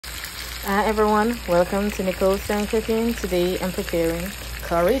Hi everyone, welcome to Nicole's Time Cooking. Today I'm preparing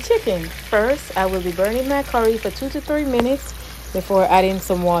curry chicken. First, I will be burning my curry for 2 to 3 minutes before adding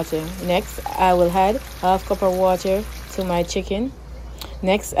some water. Next, I will add half cup of water to my chicken.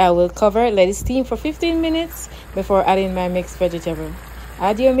 Next, I will cover, let it steam for 15 minutes before adding my mixed vegetable.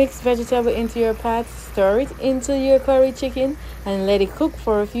 Add your mixed vegetable into your pot, stir it into your curry chicken, and let it cook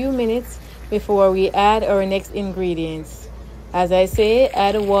for a few minutes before we add our next ingredients. As I say,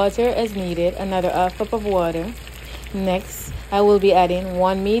 add water as needed, another half cup of water. Next, I will be adding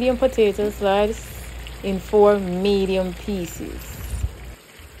 1 medium potato sliced in 4 medium pieces.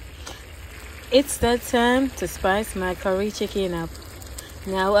 It's that time to spice my curry chicken up.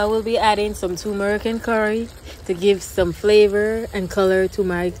 Now I will be adding some turmeric and curry to give some flavor and color to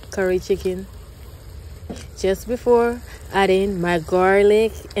my curry chicken. Just before adding my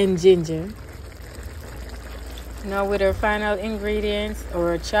garlic and ginger. Now with our final ingredients,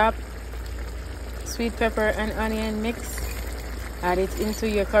 our chopped sweet pepper and onion mix, add it into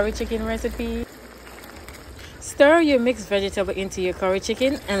your curry chicken recipe. Stir your mixed vegetable into your curry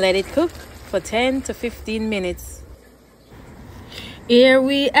chicken and let it cook for 10 to 15 minutes. Here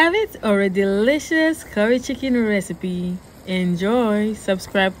we have it, our delicious curry chicken recipe. Enjoy!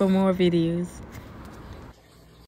 Subscribe for more videos.